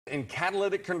And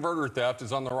catalytic converter theft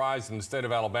is on the rise in the state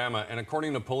of Alabama, and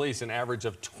according to police, an average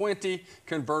of 20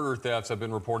 converter thefts have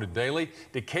been reported daily.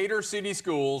 Decatur City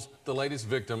Schools, the latest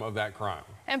victim of that crime.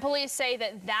 And police say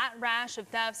that rash of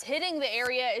thefts hitting the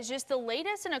area is just the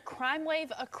latest in a crime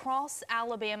wave across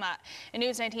Alabama. And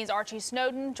News 19's Archie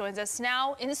Snowden joins us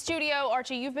now in the studio.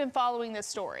 Archie, you've been following this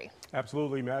story.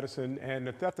 Absolutely, Madison. And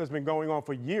the theft has been going on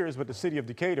for years, but the city of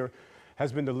Decatur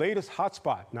has been the latest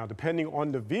hotspot. Now, depending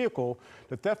on the vehicle,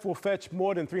 the theft will fetch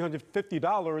more than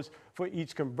 $350 for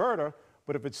each converter.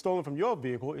 But if it's stolen from your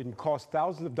vehicle, it can cost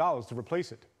thousands of dollars to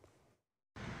replace it.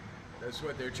 That's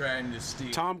what they're trying to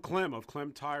steal. Tom Clem of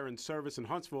Clem Tire and Service in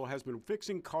Huntsville has been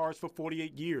fixing cars for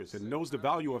 48 years and knows the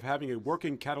value of having a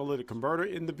working catalytic converter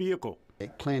in the vehicle.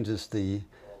 It cleanses the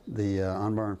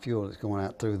unburned fuel that's going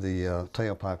out through the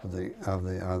tailpipe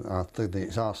through the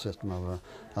exhaust system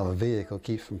of a vehicle,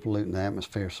 keeps from polluting the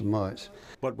atmosphere so much.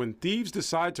 But when thieves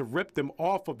decide to rip them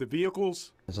off of the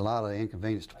vehicles, there's a lot of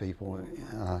inconvenience to people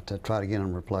to try to get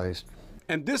them replaced.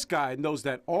 And this guy knows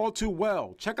that all too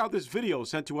well. Check out this video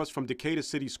sent to us from Decatur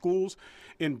City Schools.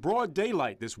 In broad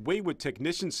daylight, this wayward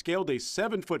technician scaled a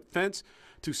 7-foot fence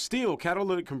to steal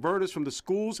catalytic converters from the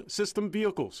school's system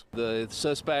vehicles. The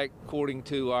suspect, according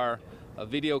to our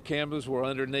video cameras, were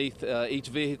underneath each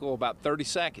vehicle about 30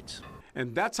 seconds.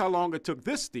 And that's how long it took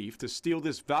this thief to steal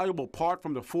this valuable part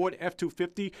from the Ford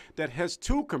F-250 that has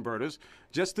 2 converters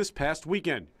just this past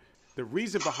weekend. The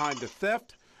reason behind the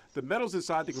theft: the metals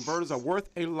inside the converters are worth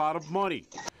a lot of money.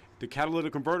 The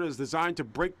catalytic converter is designed to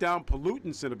break down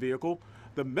pollutants in a vehicle.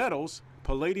 The metals,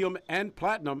 palladium and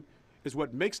platinum, is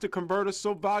what makes the converter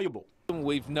so valuable.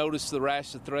 We've noticed the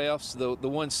rash of thefts. The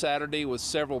one Saturday was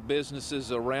several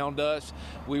businesses around us.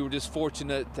 We were just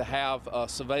fortunate to have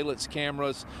surveillance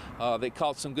cameras that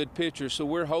caught some good pictures. So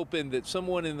we're hoping that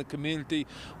someone in the community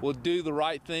will do the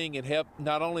right thing and help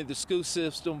not only the school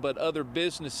system but other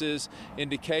businesses in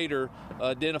Decatur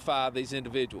identify these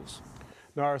individuals.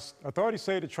 Now, our authorities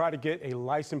say to try to get a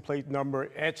license plate number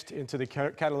etched into the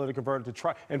catalytic converter to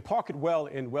try and park it well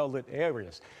in well-lit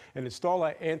areas and install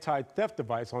an anti-theft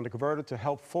device on the converter to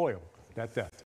help foil that theft.